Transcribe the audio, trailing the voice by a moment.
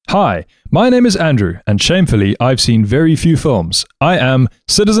Hi, my name is Andrew, and shamefully, I've seen very few films. I am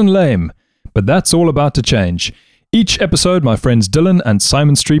Citizen Lame, but that's all about to change. Each episode, my friends Dylan and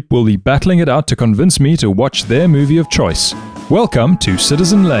Simon Streep will be battling it out to convince me to watch their movie of choice. Welcome to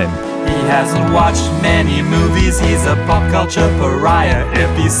Citizen Lame. He hasn't watched many movies, he's a pop culture pariah.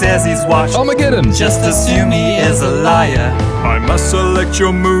 If he says he's watched Armageddon, just assume he is a liar. I must select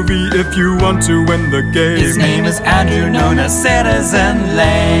your movie if you want to win the game. His name is Andrew, known as Citizen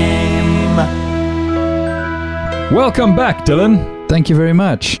Lame. welcome back, Dylan. Thank you very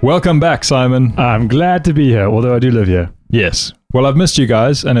much. Welcome back, Simon. I'm glad to be here, although I do live here. Yes. Well, I've missed you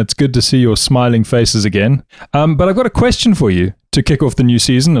guys, and it's good to see your smiling faces again. But I've got a question for you to kick off the new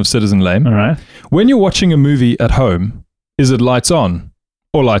season of Citizen Lame. All right. When you're watching a movie at home, is it lights on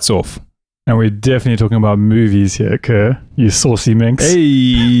or lights off? And we're definitely talking about movies here, Kerr. You saucy minx.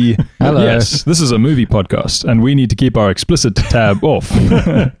 Hey! Hello. Yes, this is a movie podcast, and we need to keep our explicit tab off.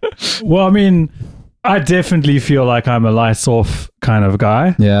 Well, I mean, I definitely feel like I'm a lights off kind of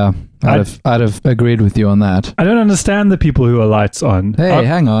guy. Yeah, I'd have agreed with you on that. I don't understand the people who are lights on. Hey,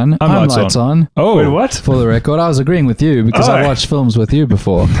 hang on. I'm lights on. Oh, Wait, what? For the record, I was agreeing with you because I Oh. watched films with you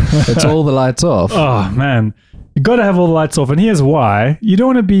before. It's all the lights off. Oh, man. You got to have all the lights off. And here's why. You don't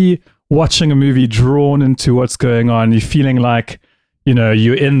want to be watching a movie drawn into what's going on. You're feeling like, you know,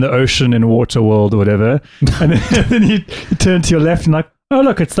 you're in the ocean in Waterworld or whatever. And then you turn to your left and like, oh,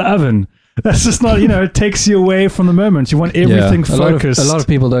 look, it's the oven. That's just not, you know, it takes you away from the moment. You want everything focused. A lot of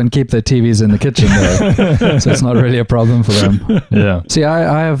people don't keep their TVs in the kitchen though, so it's not really a problem for them. yeah. See,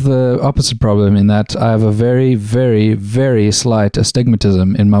 I have the opposite problem in that I have a very, very, very slight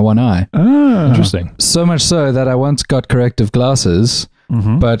astigmatism in my one eye. Ah. Interesting. So much so that I once got corrective glasses.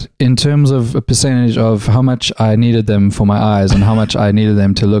 Mm-hmm. But in terms of a percentage of how much I needed them for my eyes and how much I needed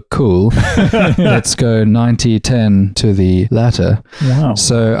them to look cool, let's go 90-10 to the latter. Wow.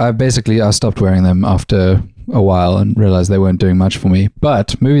 So I stopped wearing them after a while and realized they weren't doing much for me.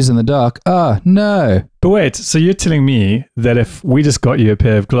 But movies in the dark, no. But wait, so you're telling me that if we just got you a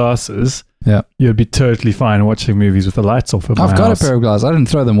pair of glasses, Yeah. you'd be totally fine watching movies with the lights off at my I've got house? a pair of glasses. I didn't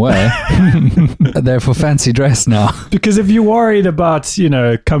throw them away. They're for fancy dress now. Because if you're worried about, you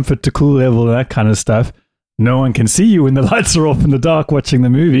know, comfort to cool level and that kind of stuff, no one can see you when the lights are off in the dark watching the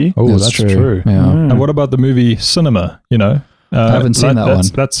movie. Oh, that's true. Yeah. And what about the movie Cinema? You know, I haven't seen that one.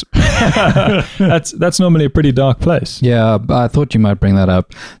 That's normally a pretty dark place. Yeah, I thought you might bring that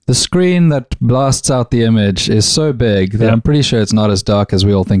up. The screen that blasts out the image is so big that Yeah. I'm pretty sure it's not as dark as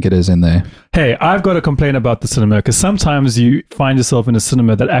we all think it is in there. Hey, I've got to complain about the cinema because sometimes you find yourself in a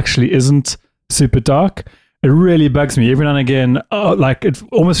cinema that actually isn't super dark. It really bugs me every now and again. Oh, like it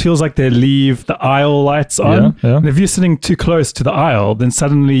almost feels like they leave the aisle lights on. Yeah. And if you're sitting too close to the aisle, then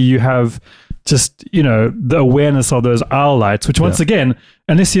suddenly you have just, you know, the awareness of those aisle lights, which once again,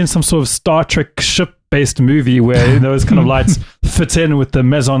 unless you're in some sort of Star Trek ship-based movie where those kind of lights fit in with the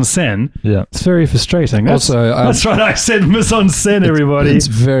mise-en-scène, Yeah. it's very frustrating. That's right, I said mise-en-scène, everybody. It's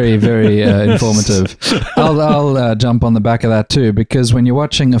very, very informative. I'll jump on the back of that too, because when you're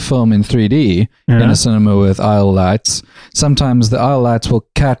watching a film in 3D in a cinema with aisle lights, sometimes the aisle lights will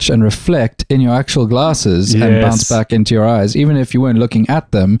catch and reflect in your actual glasses and Yes. bounce back into your eyes. Even if you weren't looking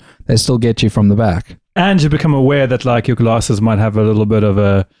at them, they still get you from the back. And you become aware that like your glasses might have a little bit of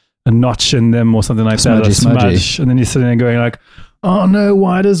a notch in them or something like that. A Smudgy. smudge. And then you're sitting there going like, oh no,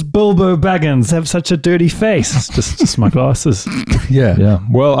 why does Bilbo Baggins have such a dirty face? It's just my glasses. Yeah. Yeah.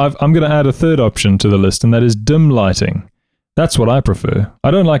 Well, I'm going to add a third option to the list, and that is dim lighting. That's what I prefer.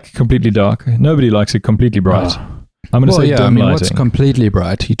 I don't like it completely dark. Nobody likes it completely bright. I'm going to say dim lighting. What's completely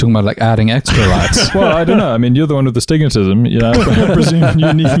bright? You're talking about like adding extra lights. Well, I don't know. I mean, you're the one with the stigmatism. You know, I presume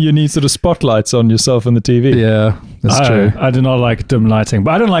you need sort of spotlights on yourself in the TV. Yeah, that's true. I do not like dim lighting,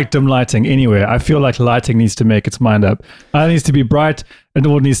 but I don't like dim lighting anywhere. I feel like lighting needs to make its mind up. It needs to be bright and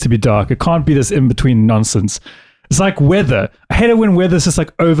all needs to be dark. It can't be this in-between nonsense. It's like weather. I hate it when weather's just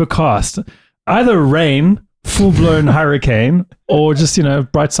like overcast. Either rain, full-blown hurricane, or just, you know,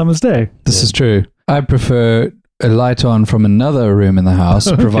 bright summer's day. This is true. I prefer a light on from another room in the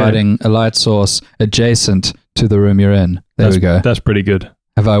house, providing a light source adjacent to the room you're in. We go. That's pretty good.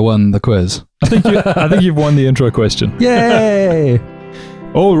 Have I won the quiz? I think you've won the intro question. Yay!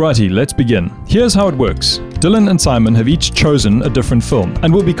 Alrighty, let's begin. Here's how it works. Dylan and Simon have each chosen a different film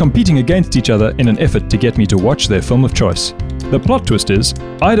and will be competing against each other in an effort to get me to watch their film of choice. The plot twist is,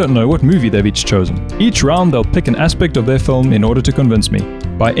 I don't know what movie they've each chosen. Each round they'll pick an aspect of their film in order to convince me,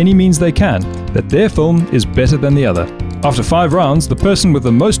 by any means they can, that their film is better than the other. After 5 rounds, the person with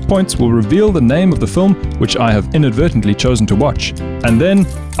the most points will reveal the name of the film which I have inadvertently chosen to watch. And then,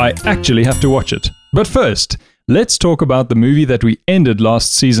 I actually have to watch it. But first, let's talk about the movie that we ended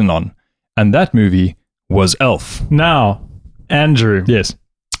last season on. And that movie was Elf. Now, Andrew, Yes.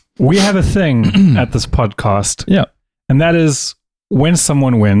 we have a thing at this podcast, Yeah. and that is when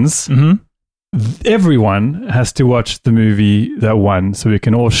someone wins, everyone has to watch the movie that won, so we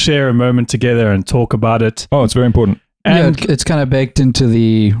can all share a moment together and talk about it. Oh, it's very important. And it's kind of baked into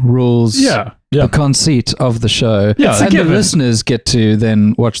the rules, yeah, Yeah. the conceit of the show. Yeah, it's a and the given. listeners get to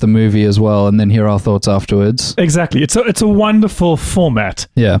then watch the movie as well and then hear our thoughts afterwards. exactly. It's a wonderful format,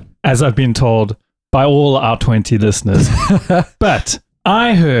 Yeah. as I've been told by all our 20 listeners. But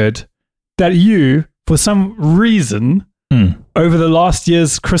I heard that you, for some reason, over the last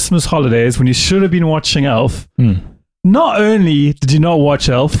year's Christmas holidays, when you should have been watching Elf, not only did you not watch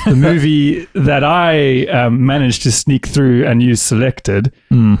Elf, the movie that I managed to sneak through and you selected,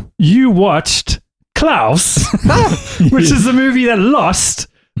 you watched Klaus, which is the movie that lost,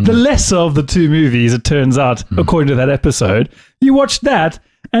 the lesser of the two movies, it turns out, according to that episode. You watched that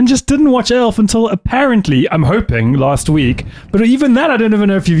and just didn't watch Elf until apparently, I'm hoping, last week. But even that, I don't even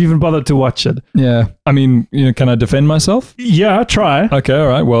know if you've even bothered to watch it. Yeah. I mean, can I defend myself? Yeah, try. Okay, all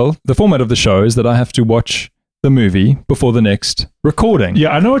right. Well, the format of the show is that I have to watch the movie before the next recording. Yeah,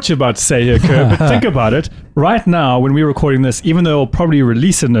 I know what you're about to say here, Kurt, but think about it. Right now, when we're recording this, even though it'll probably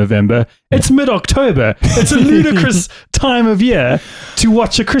release in November, it's mid-October. It's a ludicrous time of year to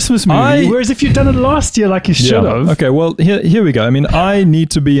watch a Christmas movie, whereas if you'd done it last year like you should have... Okay, well, here we go. I mean, I need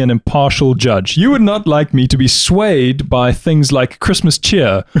to be an impartial judge. You would not like me to be swayed by things like Christmas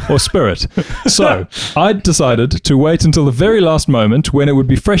cheer or spirit. So I decided to wait until the very last moment when it would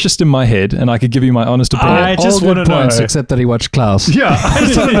be freshest in my head and I could give you my honest opinion. I just All want good to know... points, except that he watched Klaus. Yeah, I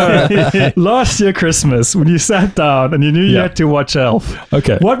just want to know. Last year Christmas, when you sat down and you knew you Yeah. had to watch Elf,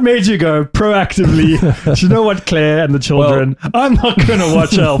 Okay. what made you go proactively, do you know what, Claire and the children, I'm not going to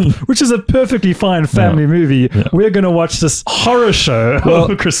watch Elf, which is a perfectly fine family movie. We're going to watch this horror show of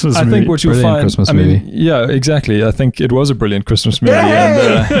a Christmas I movie. think what you'll Brilliant find... Christmas I mean, movie. yeah, exactly. I think it was a brilliant Christmas movie.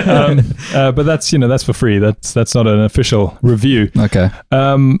 And, but that's, that's for free. That's not an official review. Okay.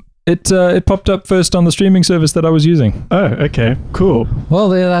 It popped up first on the streaming service that I was using. Oh, okay, cool. Well,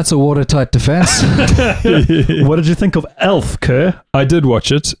 there, that's a watertight defense. What did you think of Elf, Kerr? I did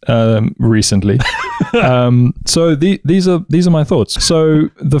watch it recently. So these are my thoughts. So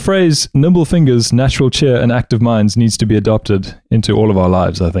the phrase "nimble fingers, natural cheer, and active minds" needs to be adopted into all of our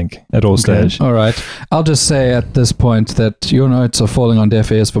lives. I think at all stage. All right. I'll just say at this point that your notes are falling on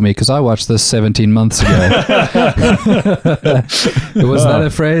deaf ears for me because I watched this 17 months ago. Was that a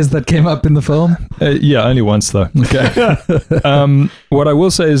phrase that came up in the film? Yeah, only once though. Okay. What I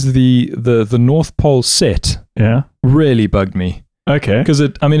will say is the North Pole set Yeah. really bugged me Okay. because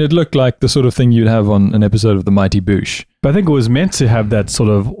it looked like the sort of thing you'd have on an episode of The Mighty Boosh. But I think it was meant to have that sort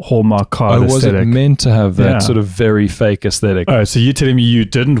of Hallmark card Or was it aesthetic. meant to have that Yeah. sort of very fake aesthetic? Oh, so you're telling me you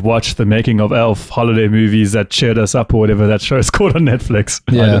didn't watch the making of Elf holiday movies that cheered us up or whatever that show is called on Netflix?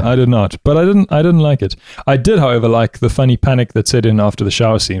 Yeah. I did not, but I didn't like it. I did, however, like the funny panic that set in after the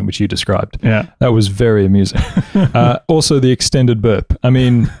shower scene, which you described. Yeah. That was very amusing. Also, the extended burp. I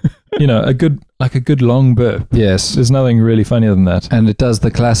mean, a good long burp. Yes. There's nothing really funnier than that. And it does the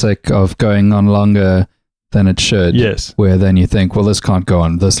classic of going on longer than it should. Yes. Where then you think, well, this can't go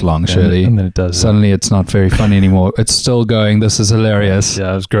on this long, surely. And then it does. Suddenly it's not very funny anymore. It's still going. This is hilarious.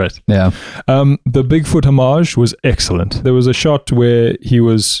 Yeah, it was great. Yeah. The Bigfoot homage was excellent. There was a shot where he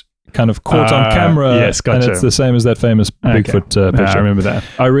was kind of caught on camera. yes, gotcha. And it's the same as that famous Bigfoot Yeah, picture. I remember that.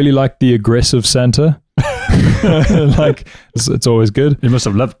 I really liked the aggressive Santa. Like, it's always good. You must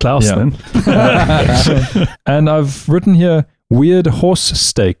have loved Klaus Yeah. then. And I've written here weird horse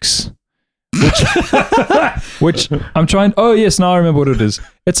steaks. Which I'm trying. Oh yes, now I remember what it is.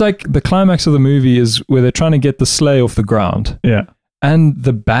 It's like the climax of the movie is where they're trying to get the sleigh off the ground, Yeah. and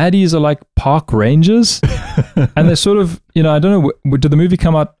the baddies are like park rangers, and they're sort of, I don't know. Did the movie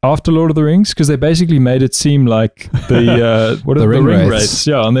come out after Lord of the Rings? Because they basically made it seem like the The ring race.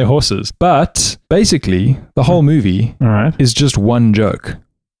 yeah, on their horses. But basically, the whole movie All right. is just one joke.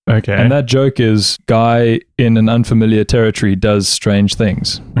 Okay. And that joke is guy in an unfamiliar territory does strange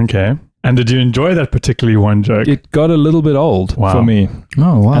things. Okay. And did you enjoy that particularly one joke? It got a little bit old Wow. for me.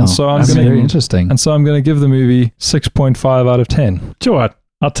 Oh, wow. And so I'm That's gonna- very interesting. And so I'm going to give the movie 6.5 out of 10. Do you know what?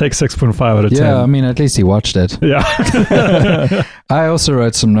 I'll take 6.5 out of 10. Yeah, I mean, at least he watched it. Yeah. I also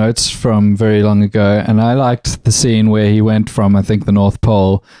wrote some notes from very long ago, and I liked the scene where he went from, I think, the North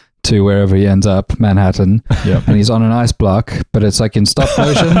Pole to wherever he ends up, Manhattan. Yeah. And he's on an ice block, but it's like in stop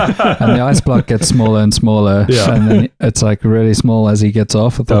motion, and the ice block gets smaller and smaller. Yeah. And then it's like really small as he gets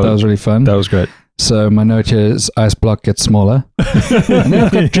off. I thought That that was really fun. That was great. So my note here is ice block gets smaller. And then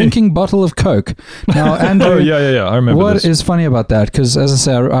I've got drinking bottle of Coke. Now, Andrew, Oh, yeah. I remember what this. is funny about that? Because as I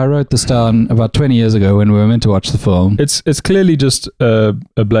say, I wrote this down about 20 years ago when we were meant to watch the film. It's clearly just a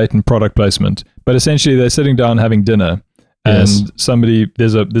blatant product placement, but essentially they're sitting down having dinner, and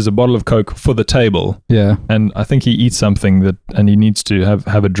there's a bottle of Coke for the table, Yeah. and I think he eats something and he needs to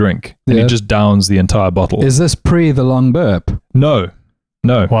have a drink, and Yeah. he just downs the entire bottle. Is this pre the long burp? No.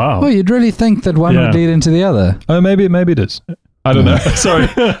 Wow. Oh, you'd really think that one Yeah. would lead into the other. Oh, maybe it is. I don't know. Sorry,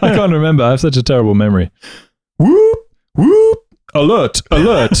 I can't remember. I have such a terrible memory. Whoop whoop. Alert,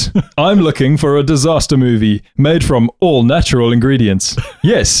 alert. I'm looking for a disaster movie made from all natural ingredients.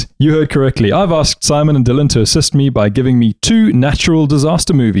 Yes, you heard correctly. I've asked Simon and Dylan to assist me by giving me 2 natural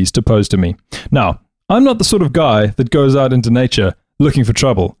disaster movies to pose to me. Now, I'm not the sort of guy that goes out into nature looking for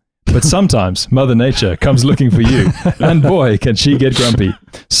trouble. But sometimes Mother Nature comes looking for you, and boy, can she get grumpy.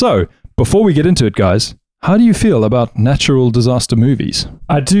 So, before we get into it, guys, how do you feel about natural disaster movies?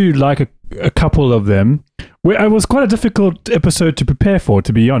 I do like a couple of them. It was quite a difficult episode to prepare for,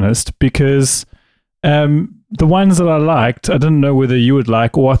 to be honest, because the ones that I liked, I didn't know whether you would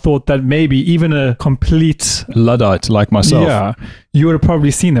like, or I thought that maybe even a complete Luddite like myself. Yeah, you would have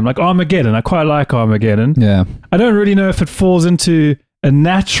probably seen them. Like Armageddon. I quite like Armageddon. Yeah. I don't really know if it falls into a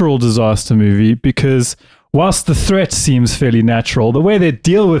natural disaster movie because whilst the threat seems fairly natural, the way they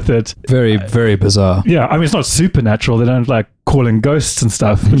deal with it, Very, very bizarre. yeah, I mean, it's not supernatural. They don't like call in ghosts and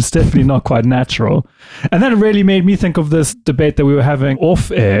stuff, but it's definitely not quite natural. And that really made me think of this debate that we were having off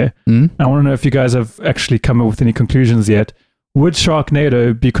air. I want to know if you guys have actually come up with any conclusions yet. Would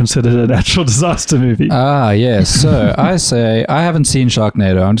Sharknado be considered a natural disaster movie? Ah, yes. So I say, I haven't seen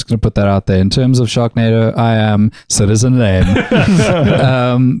Sharknado. I'm just going to put that out there. In terms of Sharknado, I am Citizen Lame.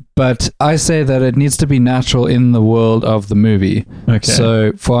 But I say that it needs to be natural in the world of the movie. Okay.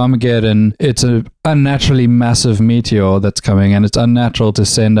 So for Armageddon, it's an unnaturally massive meteor that's coming, and it's unnatural to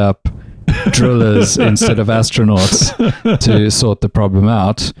send up drillers instead of astronauts to sort the problem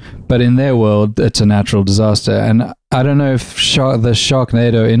out. But in their world, it's a natural disaster. And I don't know if the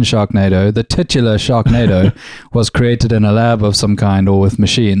Sharknado in Sharknado, the titular Sharknado, was created in a lab of some kind or with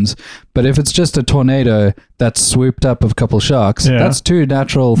machines. But if it's just a tornado that's swooped up a couple sharks, that's 2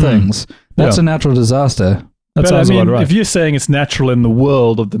 natural things. That's a natural disaster. That but sounds I mean, about right. if you're saying it's natural in the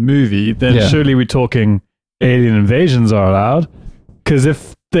world of the movie, then Yeah. surely we're talking alien invasions are allowed. Because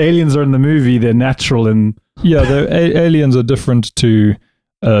if the aliens are in the movie, they're natural in... Yeah, the aliens are different to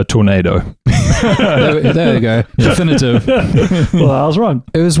a tornado. There you go. Definitive. Well, I was wrong.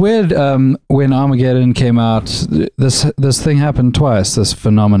 It was weird when Armageddon came out. This thing happened twice. This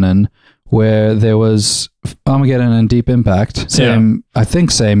phenomenon where there was Armageddon and Deep Impact, I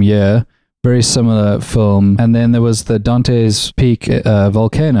think same year, very similar film, and then there was the Dante's Peak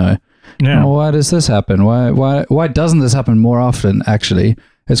volcano. Yeah. Why does this happen? Why doesn't this happen more often? Actually,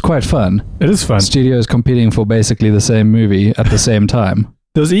 it's quite fun. It is fun. Studios competing for basically the same movie at the same time.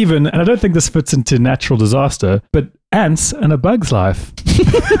 There's even, and I don't think this fits into natural disaster, but Ants and A Bug's Life.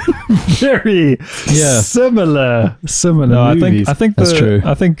 Very similar No, movies. I think That's true.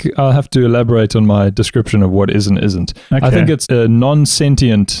 I think I'll have to elaborate on my description of what is and isn't. Okay. I think it's a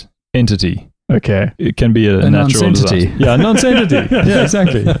non-sentient entity. Okay. It can be a natural non-sentity. disaster. Yeah, non-sentity. Yeah,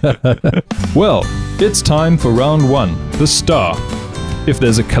 exactly. Well, it's time for round 1, the star. If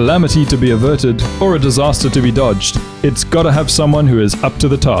there's a calamity to be averted or a disaster to be dodged, it's got to have someone who is up to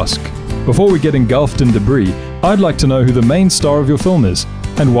the task. Before we get engulfed in debris, I'd like to know who the main star of your film is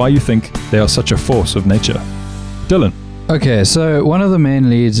and why you think they are such a force of nature. Dylan. Okay, so one of the main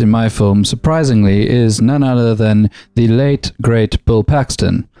leads in my film, surprisingly, is none other than the late, great Bill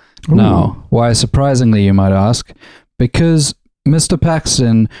Paxton. Now, why surprisingly, you might ask? Because Mr.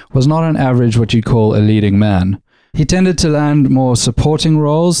 Paxton was not on average what you'd call a leading man. He tended to land more supporting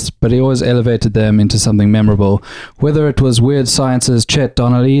roles, but he always elevated them into something memorable. Whether it was Weird Science's Chet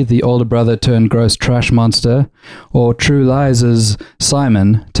Donnelly, the older brother turned gross trash monster, or True Lies'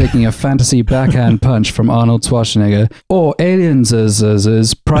 Simon, taking a fantasy backhand punch from Arnold Schwarzenegger, or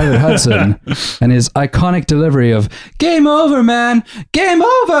Aliens' Private Hudson, and his iconic delivery of, "Game over, man! Game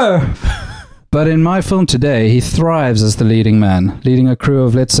over!" But in my film today, he thrives as the leading man, leading a crew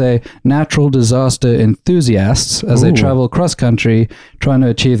of, let's say, natural disaster enthusiasts as they travel cross-country, trying to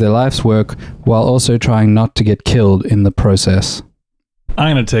achieve their life's work, while also trying not to get killed in the process.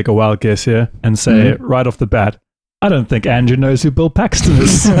 I'm going to take a wild guess here and say right off the bat, I don't think Andrew knows who Bill Paxton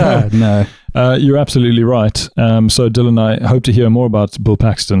is. No. You're absolutely right. So Dylan, I hope to hear more about Bill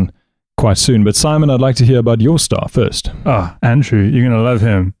Paxton quite soon. But Simon, I'd like to hear about your star first. Andrew, you're going to love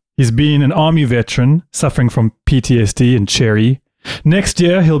him. He's been an army veteran suffering from PTSD in Cherry. Next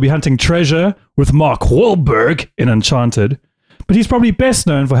year, he'll be hunting treasure with Mark Wahlberg in Uncharted. But he's probably best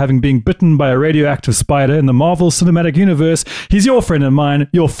known for having been bitten by a radioactive spider in the Marvel Cinematic Universe. He's your friend and mine,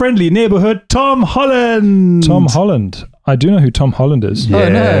 your friendly neighborhood, Tom Holland. Tom Holland. I do know who Tom Holland is.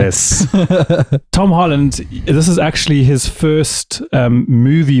 Yes. Tom Holland, this is actually his first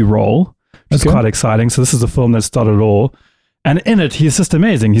movie role, which is quite exciting. So this is the film that started it all. And in it, he's just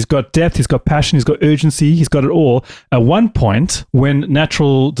amazing. He's got depth, he's got passion, he's got urgency, he's got it all. At one point, when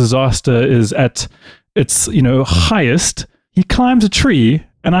natural disaster is at its, highest, he climbs a tree,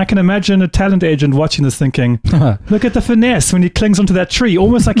 and I can imagine a talent agent watching this thinking, look at the finesse when he clings onto that tree,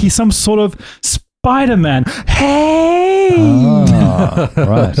 almost like he's some sort of Spider-Man. Hey!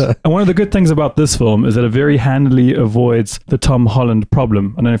 Right. And one of the good things about this film is that it very handily avoids the Tom Holland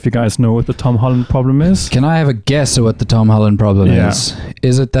problem. I don't know if you guys know what the Tom Holland problem is. Can I have a guess at what the Tom Holland problem is?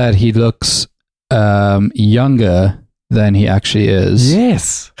 Is it that he looks younger than he actually is?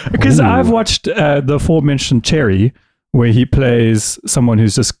 Yes. Because I've watched the aforementioned Cherry, where he plays someone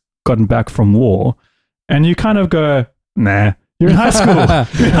who's just gotten back from war, and you kind of go, nah, you're in high school.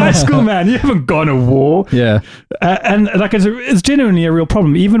 You're in high school, man. You haven't gone to war. Yeah. And like it's genuinely a real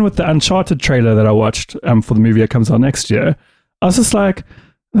problem. Even with the Uncharted trailer that I watched for the movie that comes out next year, I was just like,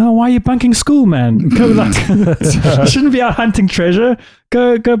 oh, why are you bunking school, man? Go you shouldn't be out hunting treasure.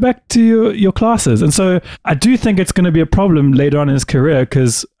 Go back to your classes. And so I do think it's going to be a problem later on in his career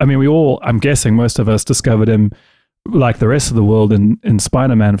because, I'm guessing most of us discovered him like the rest of the world in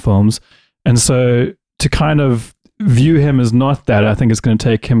Spider-Man films. And so to kind of view him as not that, I think it's going to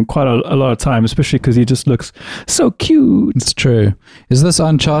take him quite a lot of time, especially because he just looks so cute. It's true. Is this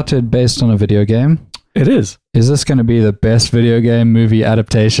Uncharted based on a video game? It is. Is this going to be the best video game movie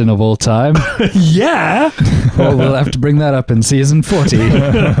adaptation of all time? Yeah. Well, we'll have to bring that up in season 40.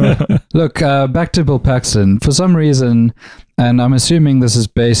 Look, back to Bill Paxton. For some reason, and I'm assuming this is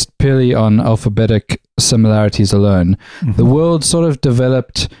based purely on alphabetic similarities alone, the world sort of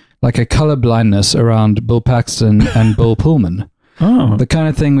developed like a color blindness around Bill Paxton and Bill Pullman. Oh. The kind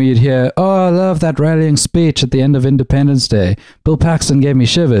of thing where you'd hear, oh, I love that rallying speech at the end of Independence Day. Bill Paxton gave me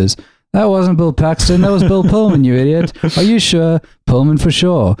shivers. That wasn't Bill Paxton. That was Bill Pullman, you idiot. Are you sure? Pullman for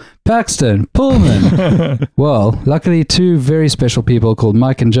sure. Paxton, Pullman. Well, luckily, two very special people called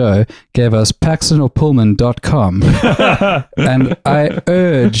Mike and Joe gave us PaxtonOrPullman.com. And I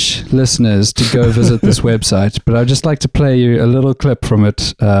urge listeners to go visit this website, but I'd just like to play you a little clip from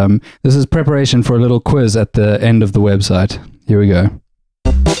it. This is preparation for a little quiz at the end of the website. Here we go.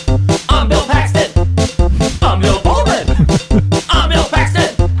 I'm Bill Paxton. I'm Bill Pullman. I'm Bill Paxton.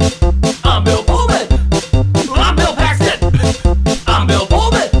 I'm Bill Pullman. I'm Bill Paxton. I'm Bill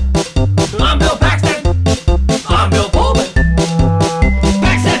Pullman. I'm Bill Paxton. I'm Bill Pullman.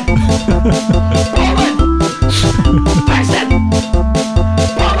 Paxton. Pullman. Paxton.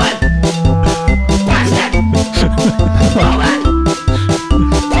 Pullman. Paxton. Pullman. Paxton. Pullman.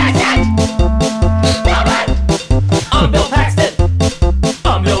 I'm Bill Paxton.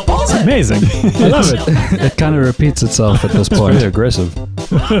 I'm Bill Pullman. Amazing. I love it. It kind of repeats itself at this point. Very aggressive.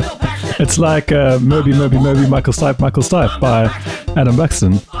 It's like Moby, Michael Stipe by Adam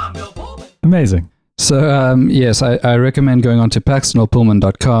Buxton. Amazing. So, yes, I recommend going on to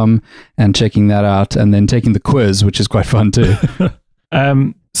PaxtonOrPullman.com and checking that out and then taking the quiz, which is quite fun too.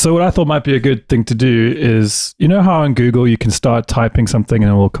 So what I thought might be a good thing to do is, you know how on Google you can start typing something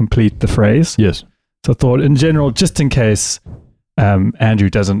and it will complete the phrase? Yes. So I thought in general, just in case Andrew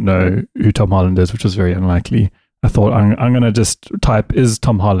doesn't know who Tom Holland is, which is very unlikely, I thought I'm going to just type is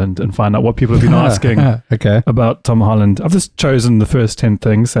Tom Holland and find out what people have been asking Okay. about Tom Holland. I've just chosen the first 10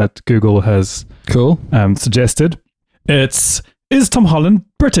 things that Google has Cool. suggested. It's, is Tom Holland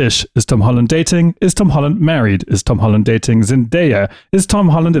British? Is Tom Holland dating? Is Tom Holland married? Is Tom Holland dating Zendaya? Is Tom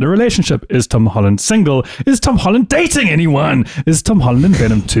Holland in a relationship? Is Tom Holland single? Is Tom Holland dating anyone? Is Tom Holland in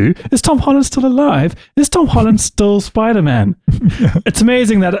Venom 2? Is Tom Holland still alive? Is Tom Holland still Spider-Man? It's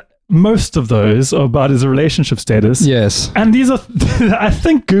amazing that most of those are about his relationship status. Yes. And these are, I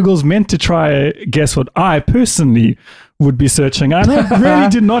think Google's meant to try guess what I personally would be searching. I really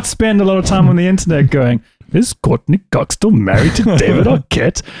do not spend a lot of time on the internet going, is Courtney Cox still married to David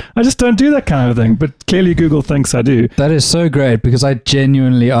Arquette? I just don't do that kind of thing. But clearly Google thinks I do. That is so great because I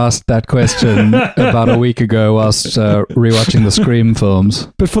genuinely asked that question about a week ago whilst rewatching the Scream films.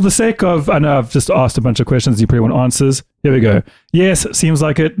 But for the sake of, I know I've just asked a bunch of questions you probably want answers. Here we go. Yes, seems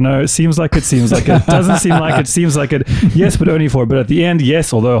like it. No, seems like it. Seems like it. Doesn't seem like it. Seems like it. Yes, but only for. But at the end,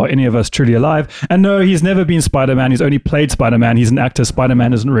 yes, although are any of us truly alive? And no, he's never been Spider-Man. He's only played Spider-Man. He's an actor.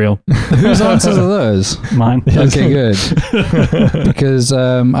 Spider-Man isn't real. Whose answers are those? mine. Okay, good. Because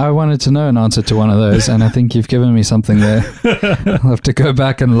I wanted to know an answer to one of those, and I think you've given me something there. I'll have to go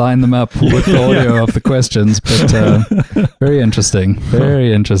back and line them up with the audio of the questions, but very interesting.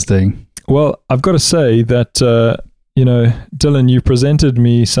 Very interesting. Well, I've got to say that, Dylan, you presented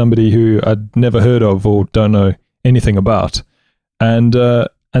me somebody who I'd never heard of or don't know anything about. And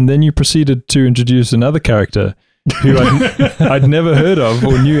then you proceeded to introduce another character who I'd never heard of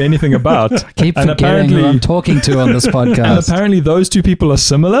or knew anything about. Keep forgetting who I'm talking to on this podcast. And apparently those two people are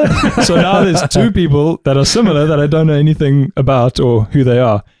similar. So now there's two people that are similar that I don't know anything about or who they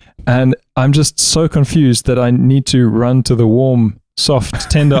are. And I'm just so confused that I need to run to the warm,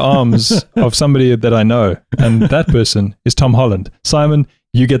 soft, tender arms of somebody that I know. And that person is Tom Holland. Simon,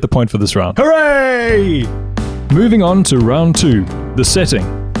 you get the point for this round. Hooray! Moving on to round 2, the setting.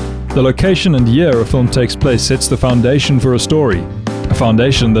 The location and year a film takes place sets the foundation for a story. A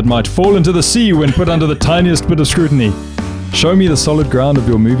foundation that might fall into the sea when put under the tiniest bit of scrutiny. Show me the solid ground of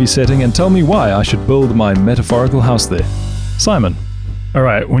your movie setting and tell me why I should build my metaphorical house there. Simon. All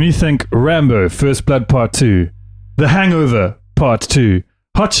right, when you think Rambo, First Blood Part 2, The Hangover Part 2,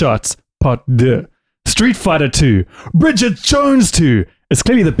 Hot Shots Part 2, Street Fighter 2, Bridget Jones 2, it's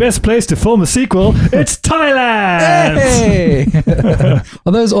clearly the best place to film a sequel. It's Thailand! Hey!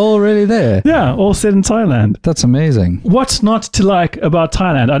 Are those all really there? Yeah, all set in Thailand. That's amazing. What's not to like about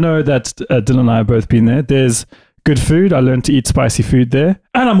Thailand? I know that Dylan and I have both been there. There's good food. I learned to eat spicy food there,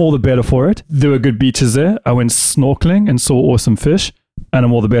 and I'm all the better for it. There were good beaches there. I went snorkeling and saw awesome fish, and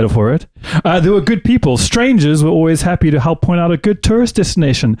I'm all the better for it. There were good people. Strangers were always happy to help point out a good tourist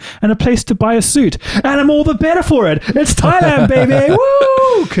destination and a place to buy a suit, and I'm all the better for it. It's Thailand, baby!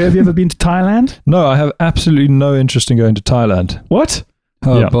 Woo! Have you ever been to Thailand? No, I have absolutely no interest in going to Thailand. What?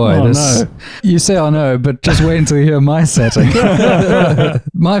 Oh Yeah. boy, Oh, this, no. you say I know, but just wait until you hear my setting.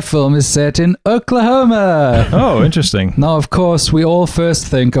 My film is set in Oklahoma. Oh, interesting. Now, of course, we all first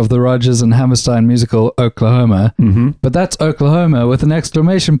think of the Rodgers and Hammerstein musical Oklahoma, but that's Oklahoma with an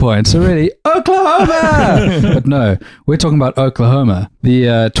exclamation point. So really, Oklahoma! But no, we're talking about Oklahoma,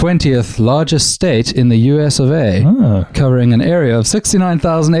 the 20th largest state in the US of A, Ah. covering an area of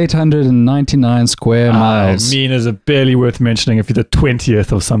 69,899 square miles. Mean is barely worth mentioning if you're the 20th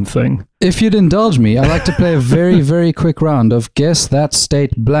of something. If you'd indulge me, I'd like to play a very, very quick round of Guess That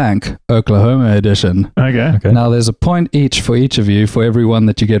State Blank, Oklahoma edition. Okay. Now, there's a point each for each of you for every one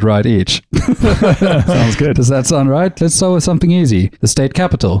that you get right each. Sounds good. Does that sound right? Let's start with something easy. The state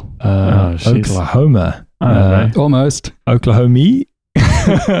capital. jeez. Oklahoma. I don't know. Almost. Oklahoma.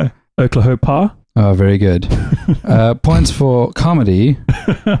 Oklahoma. Oh, very good. Points for comedy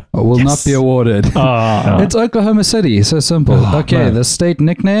will not be awarded. It's Oklahoma City. So simple. Okay, man. the state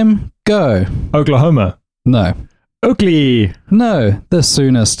nickname, go. Oklahoma. No. Oakley. No, the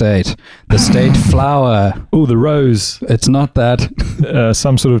Sooner State. The state flower. Oh, the rose. It's not that.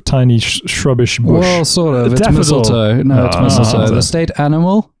 Some sort of tiny shrubbish bush. Well, sort of. It's Daffodil. mistletoe. No, it's mistletoe. The state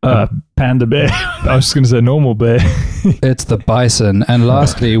animal, Panda bear. I was just going to say normal bear. it's the bison. And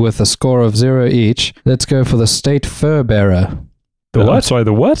lastly, with a score of 0 each, let's go for the state fur bearer. The what? Sorry,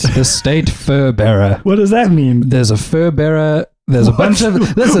 the what? The state fur bearer. What does that mean? There's a fur bearer. There's a bunch of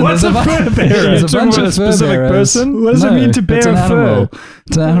listen. What's There's a fur bearer? There's a You're bunch talking of about a fur specific bearers. person? What does it mean to bear it's an a fur? animal.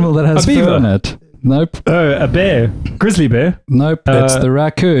 It's an animal that has A beaver. fur in it. Nope. Oh, a bear. Grizzly bear. Nope. It's the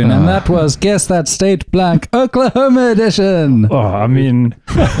raccoon, and that was Guess That State Blank Oklahoma edition. Oh, I mean,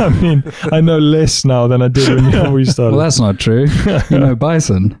 I know less now than I did when we started. Well, that's not true. You know,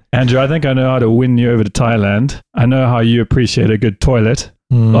 bison. Andrew, I think I know how to win you over to Thailand. I know how you appreciate a good toilet.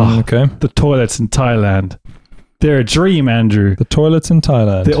 Okay. The toilets in Thailand. They're a dream, Andrew. The toilets in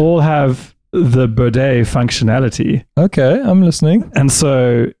Thailand. They all have the bidet functionality. Okay, I'm listening. And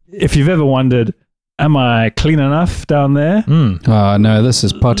so if you've ever wondered, am I clean enough down there? Oh no, this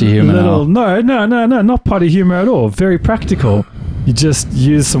is potty humor now. No, not potty humor at all. Very practical. You just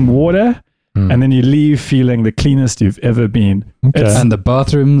use some water and then you leave feeling the cleanest you've ever been. Okay. It's- And the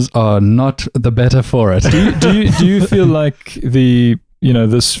bathrooms are not the better for it. do you feel like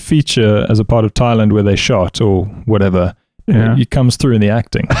this feature as a part of Thailand where they shot or whatever, Yeah. it comes through in the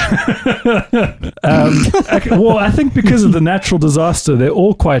acting? Well, I think because of the natural disaster, they're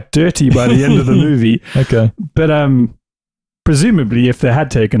all quite dirty by the end of the movie. Okay. But presumably, if they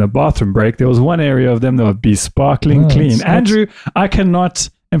had taken a bathroom break, there was one area of them that would be sparkling clean. that's- Andrew, I cannot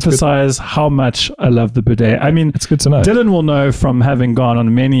emphasize how much I love the bidet. I mean, It's good to know. Dylan will know from having gone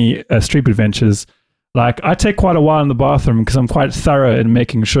on many street adventures. Like, I take quite a while in the bathroom because I'm quite thorough in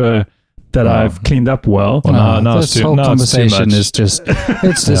making sure that I've cleaned up well. Well, now it's this too- whole now it's too conversation much. is just,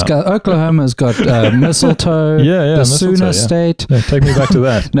 it's got, Oklahoma's got mistletoe, Yeah, the mistletoe, Sooner yeah. State. Yeah, take me back to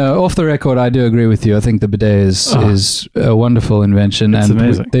that. No, off the record, I do agree with you. I think the bidet is a wonderful invention, It's and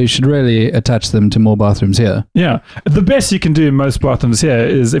amazing. they should really attach them to more bathrooms here. Yeah. The best you can do in most bathrooms here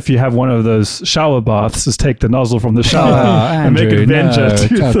is if you have one of those shower baths, is take the nozzle from the shower and make Andrew, it venture no, to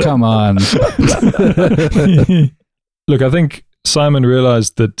the- come on. Look, I think Simon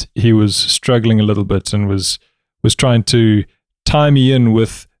realized that he was struggling a little bit and was trying to tie me in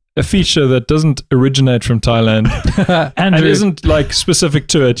with a feature that doesn't originate from Thailand and Andrew, isn't like specific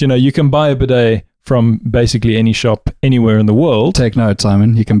to it. You know, you can buy a bidet from basically any shop anywhere in the world. Take note,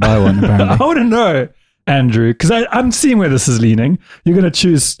 Simon. You can buy one, I apparently. want to know, Andrew, because I'm seeing where this is leaning. You're going to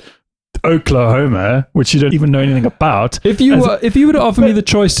choose Oklahoma, which you don't even know anything about. If you were to offer me the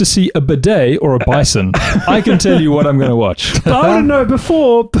choice to see a bidet or a bison, I can tell you what I'm going to watch. But I want to know,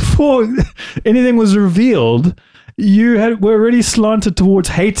 before anything was revealed, you were already slanted towards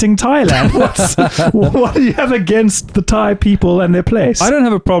hating Thailand. What do you have against the Thai people and their place? I don't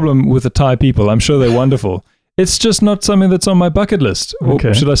have a problem with the Thai people. I'm sure they're wonderful. It's just not something that's on my bucket list. Okay.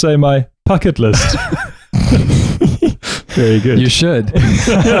 Or should I say my bucket list? Very good. You should.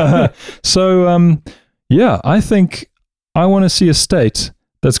 So, yeah, I think I want to see a state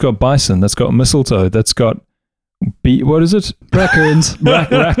that's got bison, that's got mistletoe, that's got what is it? Raccoons.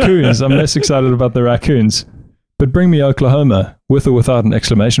 Raccoons. I'm less excited about the raccoons. But bring me Oklahoma with or without an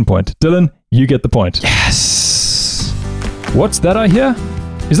exclamation point. Dylan, you get the point. Yes. What's that I hear?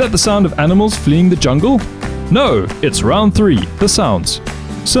 Is that the sound of animals fleeing the jungle? No, it's round 3, the sounds.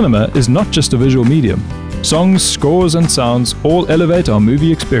 Cinema is not just a visual medium. Songs, scores, and sounds all elevate our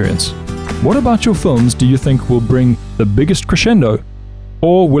movie experience. What about your films do you think will bring the biggest crescendo?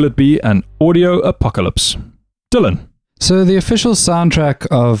 Or will it be an audio apocalypse? Dylan. So the official soundtrack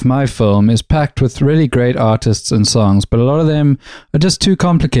of my film is packed with really great artists and songs, but a lot of them are just too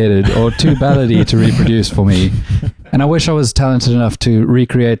complicated or too ballady to reproduce for me. And I wish I was talented enough to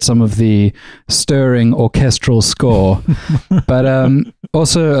recreate some of the stirring orchestral score. But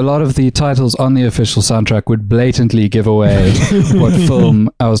also, a lot of the titles on the official soundtrack would blatantly give away what film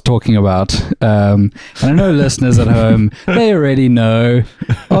I was talking about. And I know listeners at home, they already know.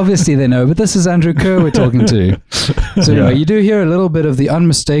 Obviously they know, but this is Andrew Kerr we're talking to. So anyway, you do hear a little bit of the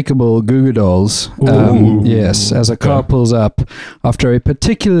unmistakable Goo Goo Dolls. Yes, as a car pulls up after a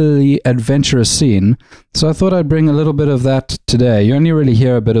particularly adventurous scene. So I thought I'd bring a little bit of that today. You only really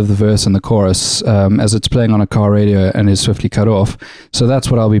hear a bit of the verse and the chorus as it's playing on a car radio and is swiftly cut off. So that's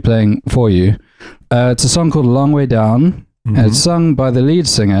what I'll be playing for you. It's a song called Long Way Down. And it's sung by the lead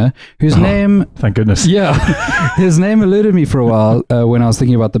singer, whose name... Thank goodness. Yeah, his name eluded me for a while when I was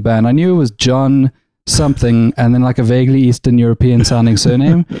thinking about the band. I knew it was John something and then like a vaguely Eastern European sounding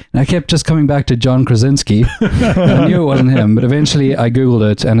surname. And I kept just coming back to John Krasinski. I knew it wasn't him, but eventually I Googled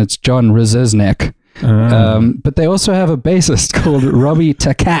it and it's John Rzeznik. But they also have a bassist called Robbie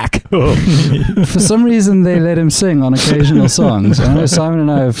Takak. For some reason, they let him sing on occasional songs. I know Simon and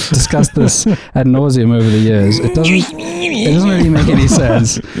I have discussed this ad nauseum over the years. It doesn't really make any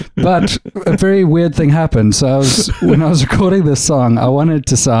sense. But a very weird thing happened. So when I was recording this song, I wanted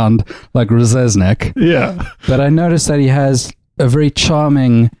to sound like Rzeznik. Yeah. But I noticed that he has a very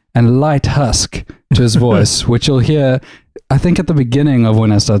charming and light husk to his voice, which you'll hear, I think, at the beginning of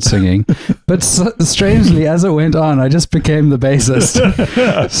when I start singing. But strangely, as it went on, I just became the bassist.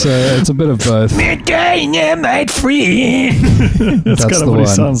 So it's a bit of both. That's That's kind of the what he one.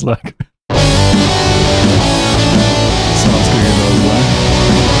 sounds like. Sounds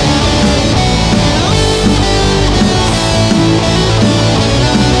good.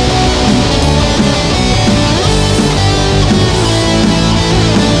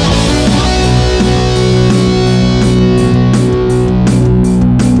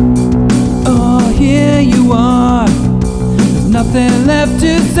 Oh, here you are. There's nothing left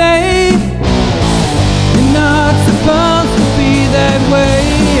to say. You're not supposed to be that way.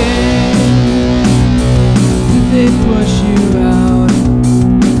 Did they push you out?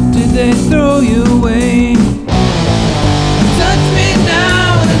 Did they throw you away? Touch me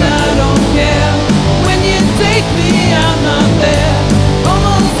now and I don't care. When you take me, I'm not there.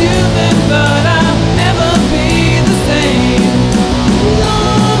 Almost human, but I'll never be the same.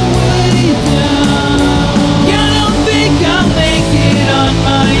 Long way down. I don't think I'll make it on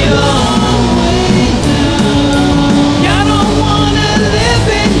my own. Long way down. I don't wanna live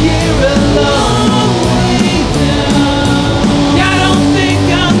in here alone. Long way down. I don't think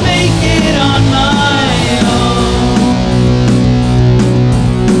I'll make it on my own.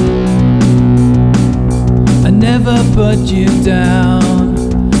 I never put you down.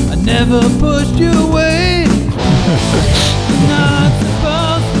 I never never pushed you away. Not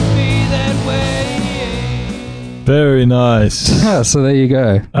supposed to be that way. Very nice. So there you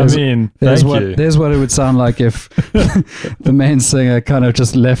go. I mean, There's thank what you. there's what it would sound like if the main singer kind of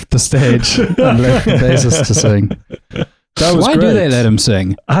just left the stage and left the bassist to sing. That was Why great. do they let him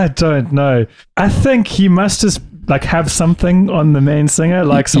sing? I don't know. I think he must just like have something on the main singer,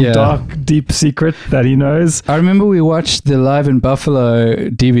 like some Yeah. dark, deep secret that he knows. I remember we watched the Live in Buffalo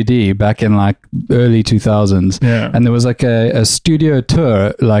DVD back in like early 2000s. Yeah. And there was like a studio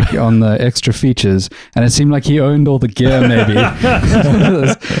tour like on the extra features, and it seemed like he owned all the gear maybe.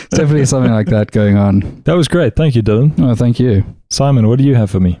 There's definitely something like that going on. That was great. Thank you, Dylan. Oh, thank you. Simon, what do you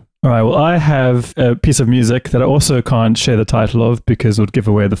have for me? All right. Well, I have a piece of music that I also can't share the title of because it would give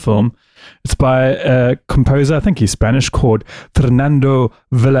away the film. It's by a composer, I think he's Spanish, called Fernando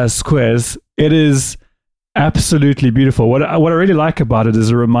Velázquez. It is absolutely beautiful. What I really like about it is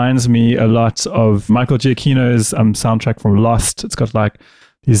it reminds me a lot of Michael Giacchino's soundtrack from Lost. It's got like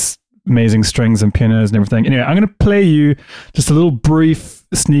these amazing strings and pianos and everything. Anyway, I'm going to play you just a little brief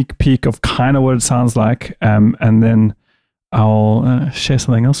sneak peek of kind of what it sounds like, and then I'll share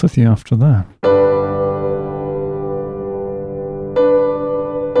something else with you after that.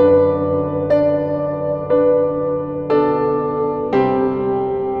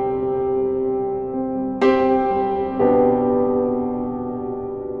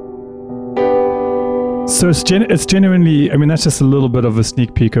 So it's genuinely, I mean, that's just a little bit of a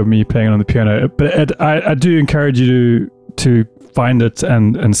sneak peek of me playing on the piano. But I do encourage you to find it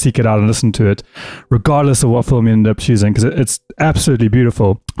and seek it out and listen to it, regardless of what film you end up choosing, because it's absolutely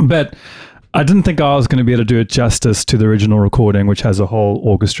beautiful. But I didn't think I was going to be able to do it justice to the original recording, which has a whole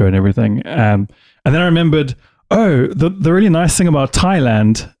orchestra and everything. And then I remembered, the really nice thing about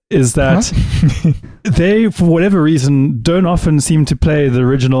Thailand is that they, for whatever reason, don't often seem to play the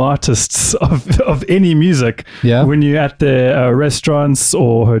original artists of any music. Yeah. When you're at their restaurants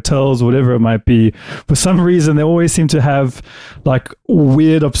or hotels, whatever it might be, for some reason, they always seem to have like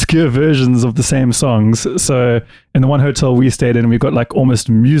weird, obscure versions of the same songs. So in the one hotel we stayed in, we've got like almost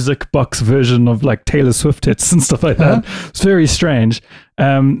music box version of like Taylor Swift hits and stuff like that. It's very strange.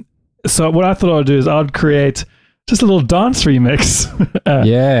 So what I thought I'd do is I'd create just a little dance remix of the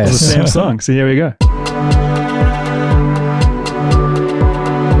Yes. same song. So here we go.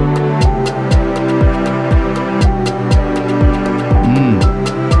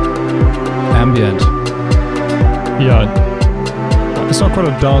 Ambient. Yeah. It's not quite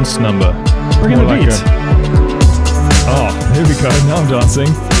a dance number. Bring in the More like beat. Here we go. Now I'm dancing.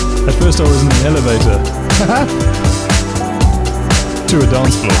 At first I was in an elevator. To a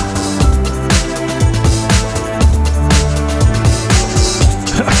dance floor.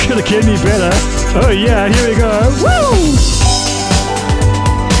 Could have get any better. Oh yeah, here we go. Woo!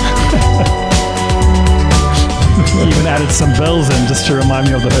 Even added some bells in just to remind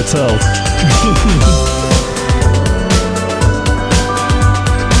me of the hotel.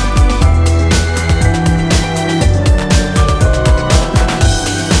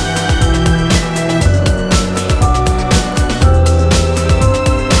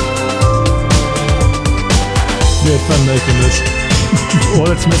 You had fun making this. All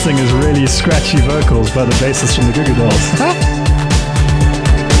it's missing is really scratchy vocals by the bassist from the Goo Goo Dolls.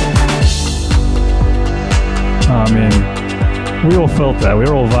 I mean, we all felt that.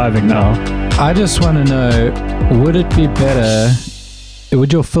 We're all vibing now. I just want to know, would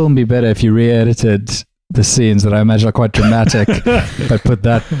your film be better if you re-edited the scenes that I imagine are quite dramatic, but put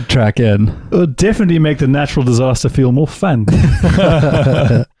that track in? It would definitely make the natural disaster feel more fun.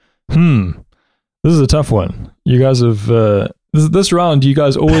 This is a tough one. You guys have this round. You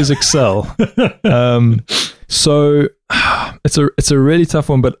guys always excel. So it's a really tough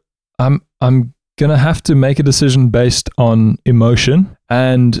one. But I'm gonna have to make a decision based on emotion.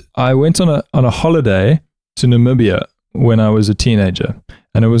 And I went on a holiday to Namibia when I was a teenager,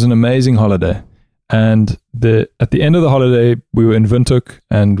 and it was an amazing holiday. And at the end of the holiday, we were in Windhoek,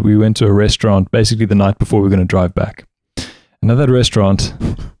 and we went to a restaurant basically the night before we were going to drive back. And at that restaurant,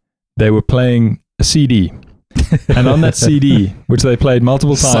 they were playing a CD. And on that CD, which they played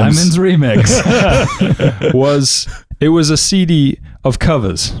multiple times, Simon's remix. it was a CD of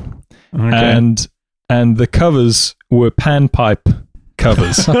covers. Okay. And the covers were panpipe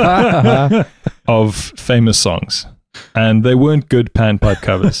covers of famous songs. And they weren't good panpipe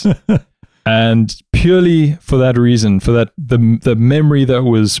covers. And purely for that reason, for that the memory that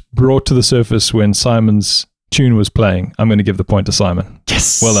was brought to the surface when Simon's tune was playing, I'm going to give the point to Simon.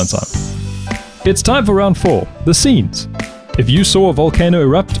 Yes. Well done, Simon. It's time for round 4, the scenes. If you saw a volcano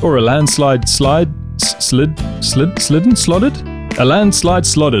erupt or a landslide slid, A landslide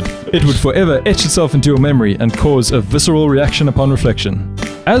slotted, it would forever etch itself into your memory and cause a visceral reaction upon reflection,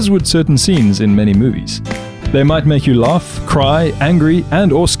 as would certain scenes in many movies. They might make you laugh, cry, angry,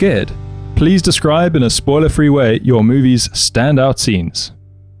 and or scared. Please describe in a spoiler-free way your movie's standout scenes.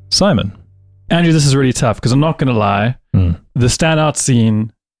 Simon. Andrew, this is really tough because I'm not going to lie. The standout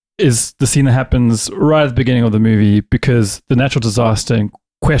scene is the scene that happens right at the beginning of the movie because the natural disaster in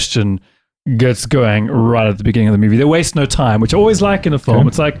question gets going right at the beginning of the movie. They waste no time, which I always like in a film. Okay.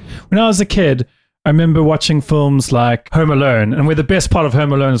 It's like when I was a kid, I remember watching films like Home Alone, and where the best part of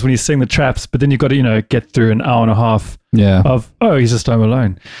Home Alone is when he's seeing the traps, but then you've got to, get through an hour and a half of, he's just home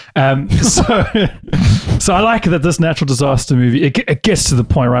alone. So I like that this natural disaster movie, it gets to the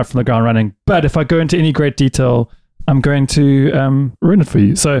point right from the ground running. But if I go into any great detail, I'm going to ruin it for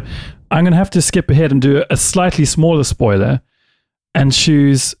you. So I'm going to have to skip ahead and do a slightly smaller spoiler and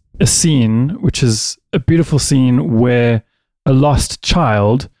choose a scene, which is a beautiful scene where a lost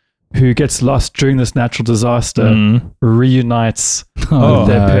child who gets lost during this natural disaster reunites with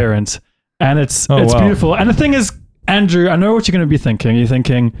their parent. And it's beautiful. And the thing is, Andrew, I know what you're going to be thinking. You're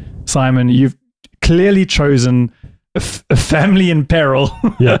thinking, Simon, you've clearly chosen a family in peril.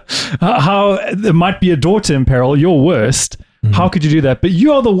 Yeah. How there might be a daughter in peril, your worst. How could you do that? But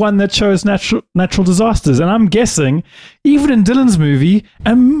you're the one that chose natural disasters. And I'm guessing, even in Dylan's movie,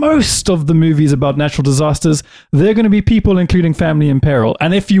 and most of the movies about natural disasters, they're going to be people, including family in peril.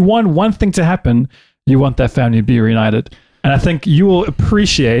 And if you want one thing to happen, you want that family to be reunited. And I think you will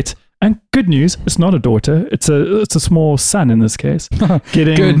appreciate, and good news, it's not a daughter, it's a small son in this case.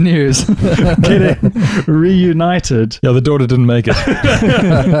 Good news. Getting reunited. Yeah, the daughter didn't make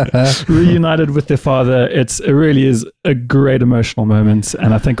it. Reunited with their father. It really is a great emotional moment,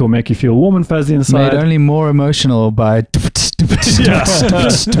 and I think it'll make you feel warm and fuzzy inside. Made only more emotional by...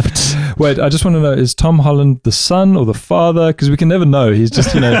 Wait, I just want to know, is Tom Holland the son or the father? Because we can never know. He's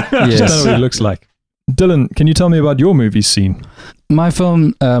just, just don't know what he looks like. Dylan, can you tell me about your movie scene? My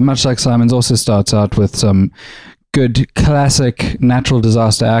film, much like Simon's, also starts out with some good classic natural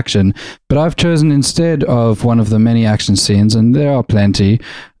disaster action, but I've chosen, instead of one of the many action scenes, and there are plenty,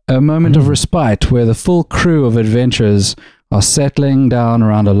 a moment of respite where the full crew of adventurers are settling down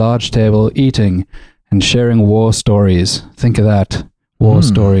around a large table, eating and sharing war stories. Think of that. War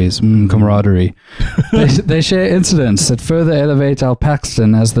stories, camaraderie. They share incidents that further elevate Al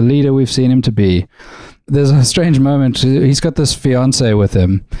Paxton as the leader we've seen him to be. There's a strange moment. He's got this fiance with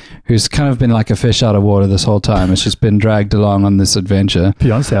him who's kind of been like a fish out of water this whole time. It's just been dragged along on this adventure.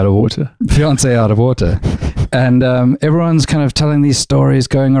 Fiance out of water. Fiance out of water. And everyone's kind of telling these stories,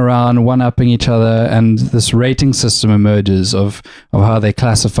 going around, one-upping each other, and this rating system emerges of how they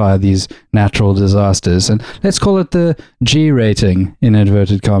classify these natural disasters. And let's call it the G rating, in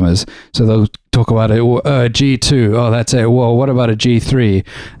inverted commas. So they'll talk about it, G2, oh, that's it. Well, what about a G3?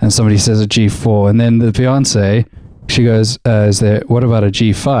 And somebody says a G4. And then the fiance, she goes, what about a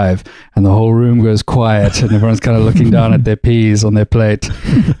G5? And the whole room goes quiet and everyone's kind of looking down at their peas on their plate.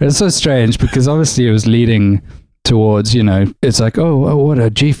 It's so strange because obviously it was leading towards, it's like, what, a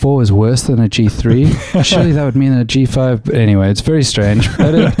G4 is worse than a G3? Surely that would mean a G5. But anyway, it's very strange,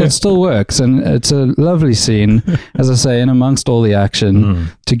 but it still works. And it's a lovely scene, as I say, in amongst all the action,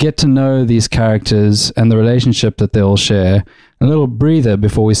 to get to know these characters and the relationship that they all share. A little breather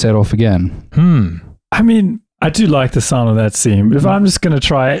before we set off again. I mean, I do like the sound of that scene, but if I'm just going to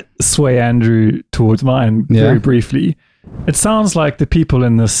try sway Andrew towards mine very briefly, it sounds like the people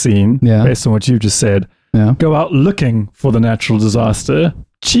in this scene, based on what you've just said, go out looking for the natural disaster.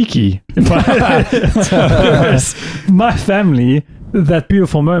 Cheeky. Whereas my family, that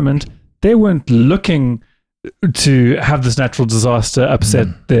beautiful moment, they weren't looking to have this natural disaster upset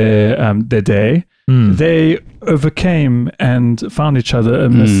their day. They overcame and found each other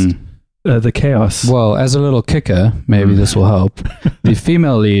amidst the chaos. Well, as a little kicker, maybe this will help. The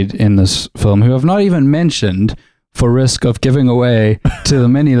female lead in this film, who I've not even mentioned for risk of giving away to the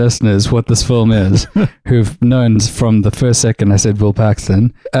many listeners what this film is, who've known from the first second I said Bill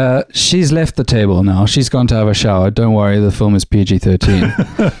Paxton, she's left the table now. She's gone to have a shower. Don't worry, the film is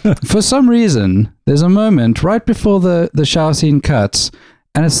PG-13. For some reason, there's a moment right before the shower scene cuts,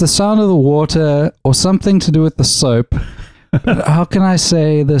 and it's the sound of the water or something to do with the soap. How can I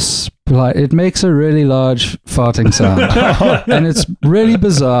say this? It makes a really large farting sound. And it's really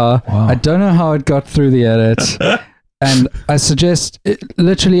bizarre. Wow. I don't know how it got through the edit. And I suggest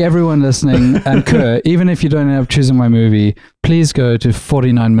literally everyone listening, and Kerr, even if you don't end up choosing my movie, please go to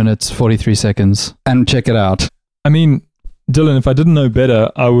 49 minutes, 43 seconds and check it out. I mean, Dylan, if I didn't know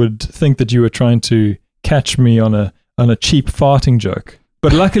better, I would think that you were trying to catch me on a cheap farting joke.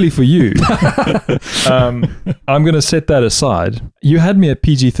 But luckily for you, I'm going to set that aside. You had me at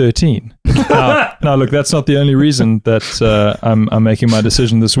PG-13. Now, look, that's not the only reason that I'm making my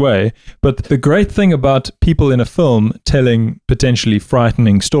decision this way. But the great thing about people in a film telling potentially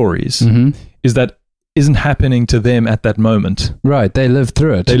frightening stories is that isn't happening to them at that moment. Right, they lived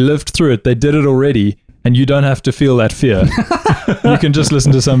through it. They lived through it. They did it already. And you don't have to feel that fear. You can just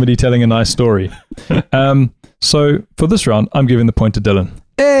listen to somebody telling a nice story. So for this round, I'm giving the point to Dylan.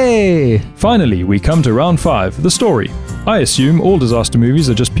 Hey! Finally, we come to round 5, the story. I assume all disaster movies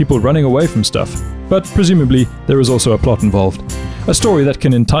are just people running away from stuff. But presumably, there is also a plot involved. A story that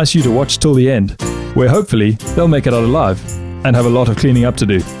can entice you to watch till the end, where hopefully they'll make it out alive and have a lot of cleaning up to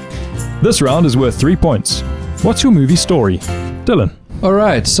do. This round is worth 3 points. What's your movie story? Dylan. All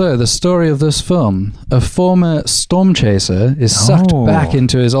right, so the story of this film. A former storm chaser is sucked back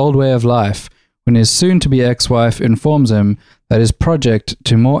into his old way of life when his soon-to-be ex-wife informs him that his project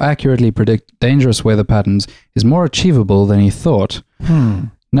to more accurately predict dangerous weather patterns is more achievable than he thought.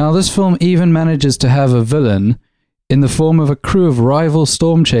 Now, this film even manages to have a villain in the form of a crew of rival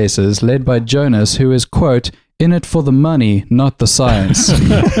storm chasers led by Jonas, who is, quote, in it for the money, not the science.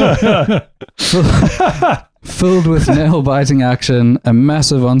 Filled with nail-biting action, a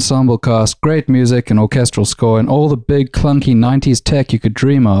massive ensemble cast, great music and orchestral score, and all the big, clunky 90s tech you could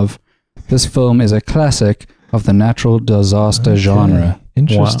dream of, this film is a classic of the natural disaster genre.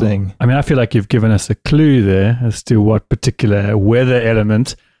 Interesting. Wow. I mean, I feel like you've given us a clue there as to what particular weather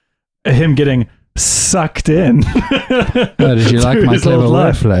element, him getting sucked in. Did you like my clever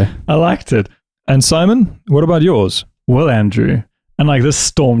wordplay? I liked it. And Simon, what about yours? Well, Andrew, and like this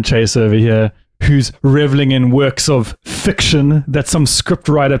storm chaser over here, who's reveling in works of fiction that some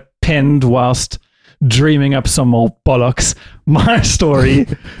scriptwriter penned whilst dreaming up some old bollocks. My story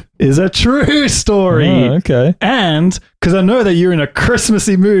is a true story. Oh, okay. And because I know that you're in a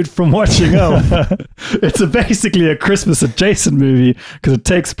Christmassy mood from watching Elf, it's basically a Christmas adjacent movie because it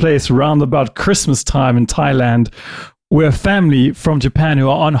takes place round about Christmas time in Thailand, where a family from Japan who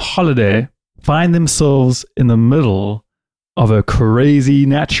are on holiday find themselves in the middle of a crazy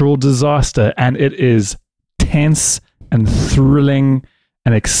natural disaster, and it is tense and thrilling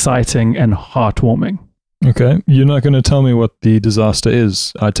and exciting and heartwarming. Okay. You're not going to tell me what the disaster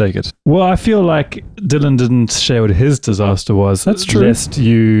is, I take it. Well, I feel like Dylan didn't share what his disaster was. That's true. Lest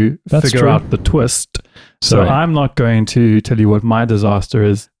you figure true. out the twist. So Sorry. I'm not going to tell you what my disaster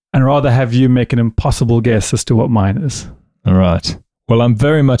is, and rather have you make an impossible guess as to what mine is. All right. Well, I'm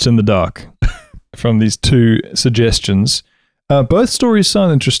very much in the dark from these two suggestions. Both stories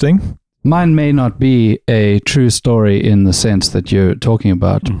sound interesting. Mine may not be a true story in the sense that you're talking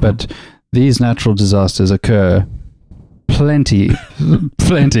about, but these natural disasters occur plenty.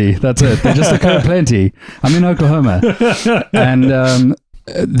 That's it. They just occur plenty. I'm in Oklahoma. And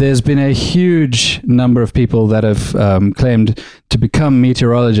there's been a huge number of people that have claimed to become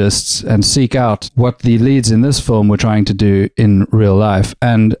meteorologists and seek out what the leads in this film were trying to do in real life.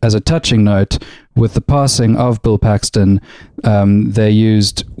 And as a touching note, with the passing of Bill Paxton, they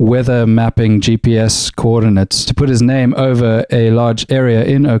used weather mapping GPS coordinates to put his name over a large area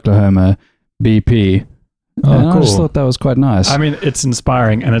in Oklahoma, BP. And I just thought that was quite nice. I mean, it's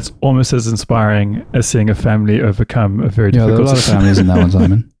inspiring, and it's almost as inspiring as seeing a family overcome a very yeah, there are a difficult lot of families in that one,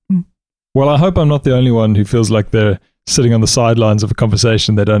 Simon. Well, I hope I'm not the only one who feels like they're sitting on the sidelines of a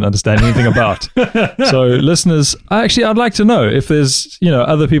conversation they don't understand anything about. So, listeners, I'd like to know if there's,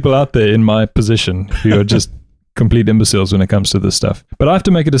 other people out there in my position who are just complete imbeciles when it comes to this stuff. But I have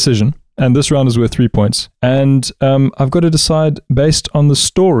to make a decision, and this round is worth 3 points. And I've got to decide based on the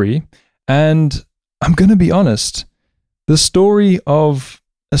story, and I'm going to be honest, the story of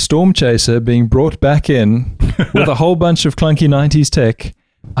a storm chaser being brought back in with a whole bunch of clunky 90s tech,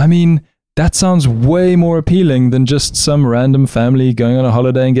 I mean, that sounds way more appealing than just some random family going on a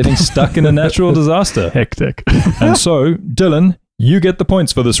holiday and getting stuck in a natural disaster. hectic. And so, Dylan, you get the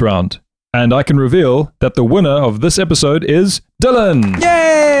points for this round. And I can reveal that the winner of this episode is Dylan.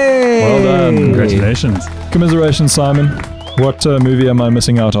 Yay! Well done. Congratulations. Commiserations, Simon. What movie am I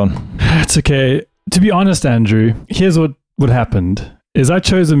missing out on? It's okay. To be honest, Andrew, here's what happened. Is I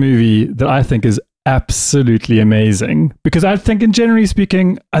chose a movie that I think is absolutely amazing, because I think, in generally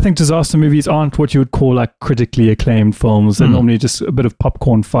speaking, I think disaster movies aren't what you would call like critically acclaimed films. They're normally just a bit of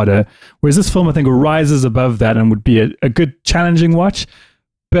popcorn fodder, whereas this film I think rises above that and would be a good challenging watch.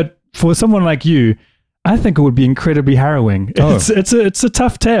 But for someone like you, I think it would be incredibly harrowing. It's a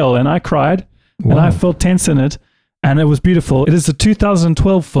tough tale, and I cried and I felt tense in it, and it was beautiful. It is a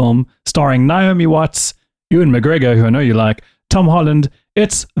 2012 film starring Naomi Watts, Ewan McGregor, who I know you like, Tom Holland.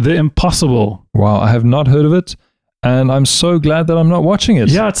 It's The Impossible. Wow, I have not heard of it. and I'm so glad that I'm not watching it.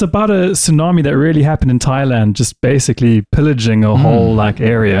 Yeah, it's about a tsunami that really happened in Thailand, just basically pillaging a whole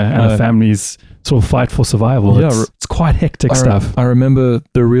area and a family's sort of fight for survival. Yeah, It's quite hectic stuff. I remember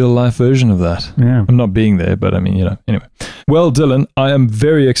the real life version of that. Yeah. I'm not being there, but I mean, anyway. Well, Dylan, I am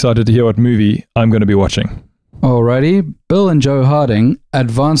very excited to hear what movie I'm going to be watching. Alrighty, Bill and Joe Harding,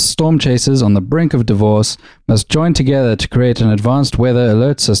 advanced storm chasers on the brink of divorce, must join together to create an advanced weather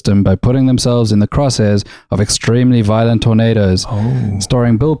alert system by putting themselves in the crosshairs of extremely violent tornadoes.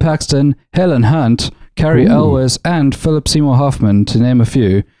 Starring Bill Paxton, Helen Hunt, Carrie Elwes, and Philip Seymour Hoffman, to name a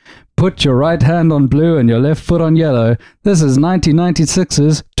few. Put your right hand on blue and your left foot on yellow. This is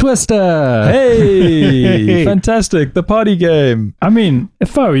 1996's Twister. Hey, fantastic. The party game. I mean,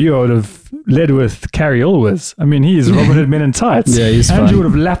 if I were you, I would have led with Carrie Elwes. I mean, he's Robin Hood Men in Tights. Yeah, he's and fun. you would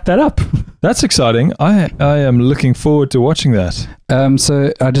have lapped that up. That's exciting. I am looking forward to watching that.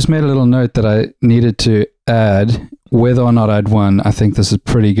 So I just made a little note that I needed to add whether or not I'd won. I think this is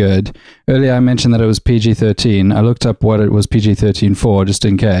pretty good. Earlier I mentioned that it was PG-13. I looked up what it was PG-13 for, just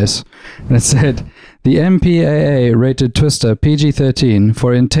in case. And it said, the MPAA rated Twister PG-13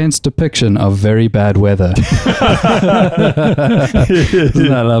 for intense depiction of very bad weather. Isn't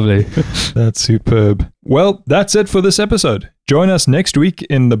that lovely? That's superb. Well, that's it for this episode. Join us next week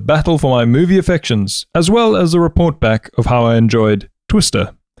in the battle for my movie affections, as well as a report back of how I enjoyed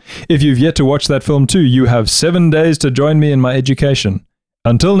Twister. If you've yet to watch that film too, you have 7 days to join me in my education.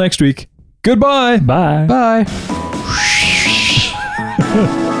 Until next week, goodbye. Bye. Bye.